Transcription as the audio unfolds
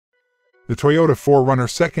The Toyota 4Runner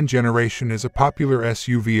second generation is a popular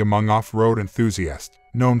SUV among off-road enthusiasts,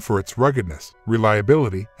 known for its ruggedness,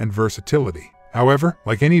 reliability, and versatility. However,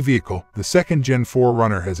 like any vehicle, the second-gen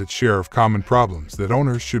 4Runner has its share of common problems that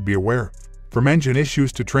owners should be aware of. From engine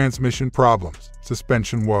issues to transmission problems,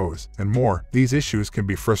 suspension woes, and more, these issues can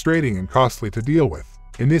be frustrating and costly to deal with.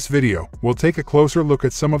 In this video, we'll take a closer look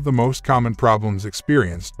at some of the most common problems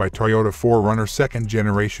experienced by Toyota 4Runner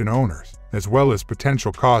second-generation owners, as well as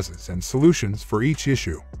potential causes and solutions for each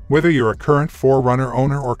issue. Whether you're a current 4Runner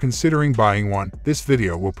owner or considering buying one, this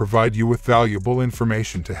video will provide you with valuable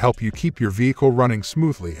information to help you keep your vehicle running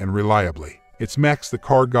smoothly and reliably. It's Max the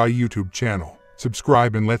Car Guy YouTube channel.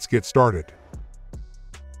 Subscribe and let's get started.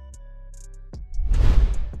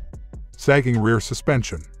 Sagging rear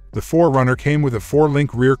suspension. The 4Runner came with a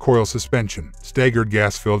 4-link rear coil suspension, staggered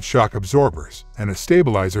gas-filled shock absorbers, and a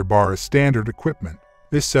stabilizer bar as standard equipment.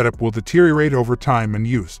 This setup will deteriorate over time and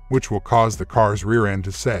use, which will cause the car's rear end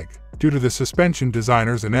to sag. Due to the suspension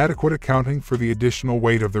designer's inadequate accounting for the additional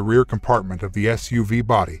weight of the rear compartment of the SUV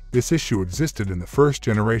body, this issue existed in the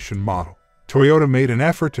first-generation model. Toyota made an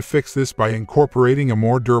effort to fix this by incorporating a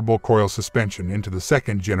more durable coil suspension into the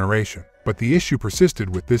second generation, but the issue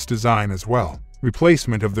persisted with this design as well.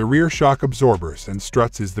 Replacement of the rear shock absorbers and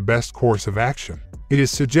struts is the best course of action. It is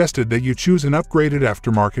suggested that you choose an upgraded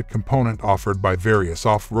aftermarket component offered by various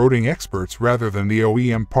off-roading experts rather than the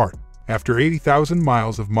OEM part. After 80,000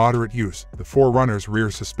 miles of moderate use, the 4Runner's rear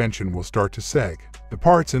suspension will start to sag. The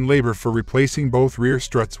parts and labor for replacing both rear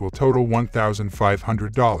struts will total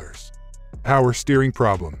 $1,500. Power steering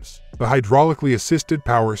problems. The hydraulically assisted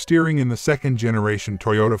power steering in the second-generation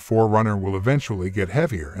Toyota 4Runner will eventually get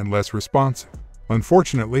heavier and less responsive.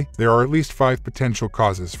 Unfortunately, there are at least 5 potential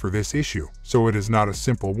causes for this issue, so it is not a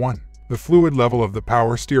simple one. The fluid level of the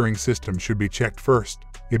power steering system should be checked first.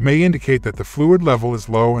 It may indicate that the fluid level is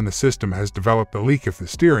low and the system has developed a leak if the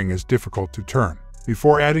steering is difficult to turn.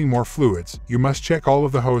 Before adding more fluids, you must check all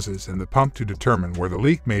of the hoses and the pump to determine where the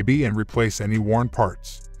leak may be and replace any worn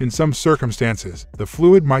parts. In some circumstances, the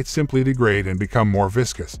fluid might simply degrade and become more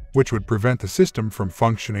viscous, which would prevent the system from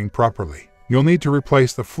functioning properly. You'll need to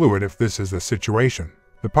replace the fluid if this is the situation.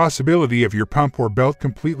 The possibility of your pump or belt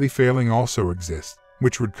completely failing also exists,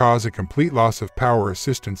 which would cause a complete loss of power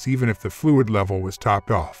assistance even if the fluid level was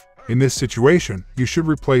topped off. In this situation, you should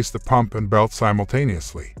replace the pump and belt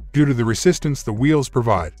simultaneously. Due to the resistance the wheels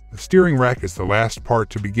provide, the steering rack is the last part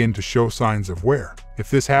to begin to show signs of wear.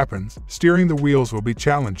 If this happens, steering the wheels will be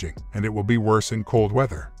challenging, and it will be worse in cold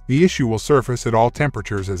weather. The issue will surface at all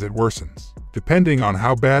temperatures as it worsens. Depending on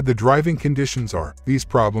how bad the driving conditions are, these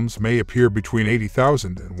problems may appear between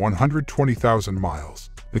 80,000 and 120,000 miles.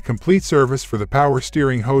 The complete service for the power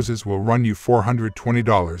steering hoses will run you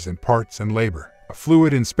 $420 in parts and labor. A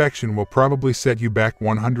fluid inspection will probably set you back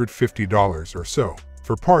 $150 or so.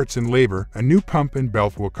 For parts and labor, a new pump and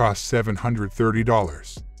belt will cost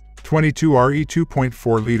 $730. 22RE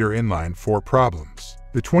 2.4-liter inline 4 problems.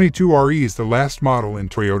 The 22RE is the last model in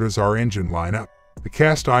Toyota's R engine lineup. The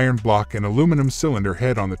cast iron block and aluminum cylinder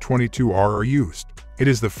head on the 22R are used. It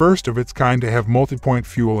is the first of its kind to have multi-point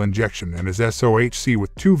fuel injection and is SOHC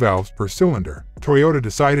with 2 valves per cylinder. Toyota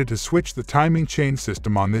decided to switch the timing chain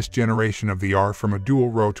system on this generation of the R from a dual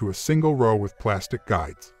row to a single row with plastic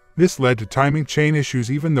guides. This led to timing chain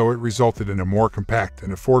issues even though it resulted in a more compact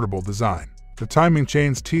and affordable design. The timing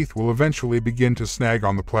chain's teeth will eventually begin to snag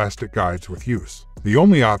on the plastic guides with use. The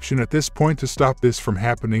only option at this point to stop this from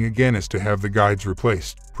happening again is to have the guides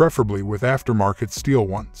replaced, preferably with aftermarket steel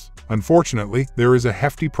ones. Unfortunately, there is a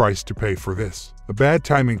hefty price to pay for this. A bad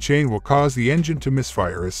timing chain will cause the engine to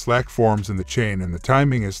misfire as slack forms in the chain and the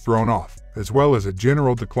timing is thrown off, as well as a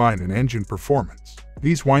general decline in engine performance.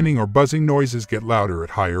 These whining or buzzing noises get louder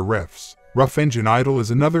at higher revs. Rough engine idle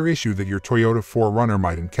is another issue that your Toyota 4Runner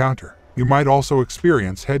might encounter. You might also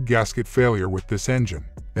experience head gasket failure with this engine.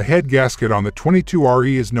 The head gasket on the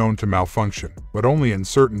 22RE is known to malfunction, but only in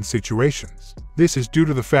certain situations. This is due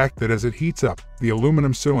to the fact that as it heats up, the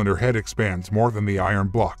aluminum cylinder head expands more than the iron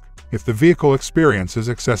block. If the vehicle experiences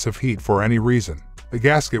excessive heat for any reason, the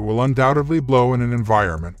gasket will undoubtedly blow in an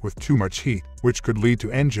environment with too much heat, which could lead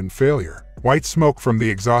to engine failure. White smoke from the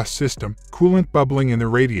exhaust system, coolant bubbling in the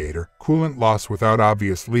radiator, coolant loss without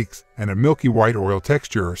obvious leaks, and a milky white oil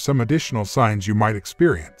texture are some additional signs you might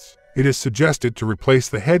experience. It is suggested to replace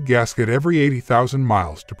the head gasket every 80,000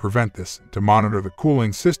 miles to prevent this, and to monitor the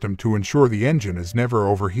cooling system to ensure the engine is never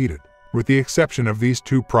overheated. With the exception of these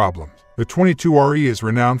 2 problems, the 22RE is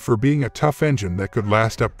renowned for being a tough engine that could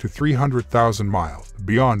last up to 300,000 miles,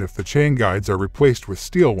 beyond if the chain guides are replaced with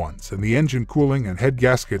steel ones and the engine cooling and head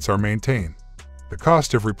gaskets are maintained. The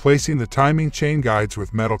cost of replacing the timing chain guides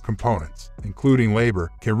with metal components, including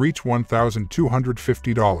labor, can reach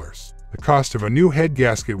 $1,250. The cost of a new head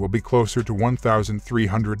gasket will be closer to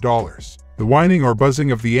 $1,300. The whining or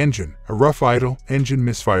buzzing of the engine, a rough idle, engine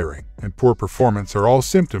misfiring, and poor performance are all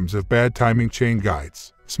symptoms of bad timing chain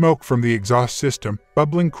guides. Smoke from the exhaust system,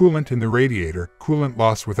 bubbling coolant in the radiator, coolant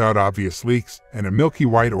loss without obvious leaks, and a milky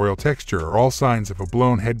white oil texture are all signs of a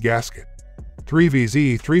blown head gasket.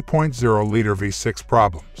 3VZ 3.0-liter V6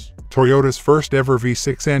 problems. Toyota's first ever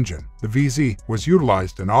V6 engine, the VZ, was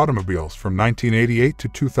utilized in automobiles from 1988 to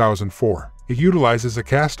 2004. It utilizes a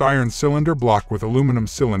cast iron cylinder block with aluminum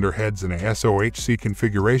cylinder heads in a SOHC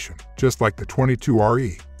configuration, just like the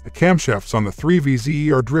 22RE. The camshafts on the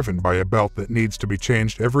 3VZ are driven by a belt that needs to be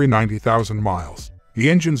changed every 90,000 miles. The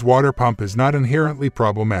engine's water pump is not inherently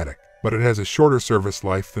problematic, but it has a shorter service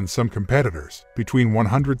life than some competitors, between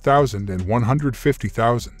 100,000 and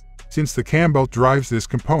 150,000. Since the cam belt drives this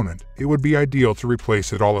component, it would be ideal to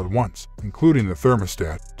replace it all at once, including the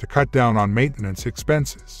thermostat, to cut down on maintenance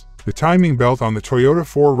expenses. The timing belt on the Toyota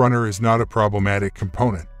 4Runner is not a problematic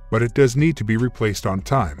component, but it does need to be replaced on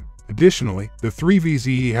time. Additionally, the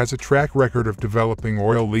 3VZE has a track record of developing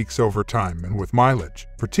oil leaks over time and with mileage,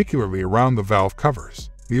 particularly around the valve covers.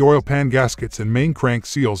 The oil pan gaskets and main crank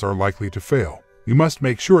seals are likely to fail. You must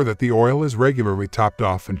make sure that the oil is regularly topped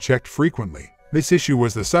off and checked frequently. This issue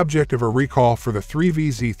was the subject of a recall for the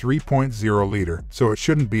 3VZ 3.0-liter, so it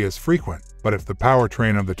shouldn't be as frequent. But if the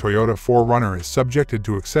powertrain of the Toyota 4Runner is subjected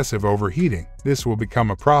to excessive overheating, this will become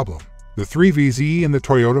a problem. The 3VZ and the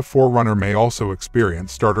Toyota 4Runner may also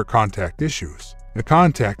experience starter contact issues. The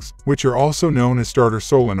contacts, which are also known as starter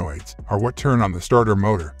solenoids, are what turn on the starter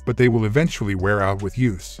motor, but they will eventually wear out with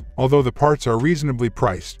use. Although the parts are reasonably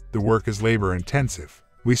priced, the work is labor-intensive.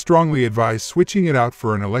 We strongly advise switching it out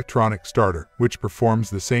for an electronic starter, which performs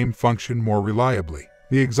the same function more reliably.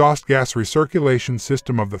 The exhaust gas recirculation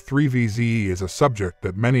system of the 3VZE is a subject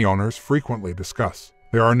that many owners frequently discuss.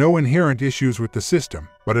 There are no inherent issues with the system,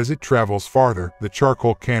 but as it travels farther, the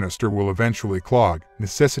charcoal canister will eventually clog,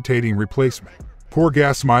 necessitating replacement. Poor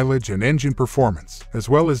gas mileage and engine performance, as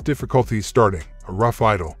well as difficulties starting, a rough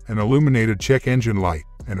idle, an illuminated check engine light,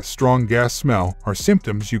 and a strong gas smell are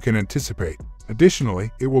symptoms you can anticipate.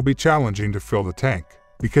 Additionally, it will be challenging to fill the tank.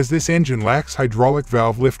 Because this engine lacks hydraulic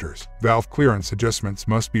valve lifters, valve clearance adjustments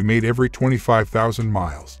must be made every 25,000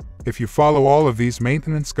 miles. If you follow all of these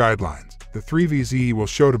maintenance guidelines, the 3VZE will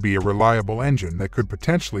show to be a reliable engine that could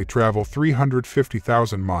potentially travel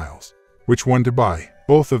 350,000 miles. Which one to buy?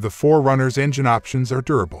 Both of the 4Runner's engine options are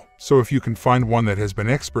durable, so if you can find one that has been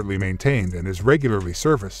expertly maintained and is regularly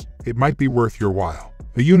serviced, it might be worth your while.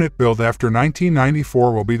 The unit built after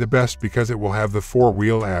 1994 will be the best because it will have the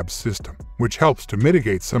 4-wheel ABS system, which helps to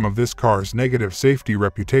mitigate some of this car's negative safety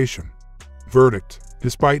reputation. Verdict: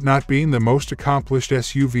 despite not being the most accomplished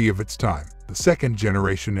SUV of its time, the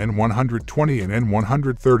second-generation N120 and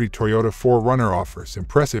N130 Toyota 4Runner offers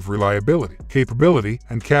impressive reliability, capability,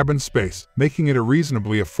 and cabin space, making it a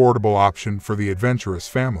reasonably affordable option for the adventurous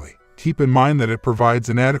family. Keep in mind that it provides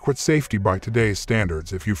an adequate safety by today's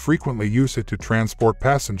standards if you frequently use it to transport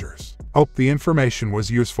passengers. Hope the information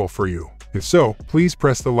was useful for you. If so, please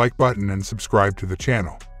press the like button and subscribe to the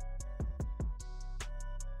channel.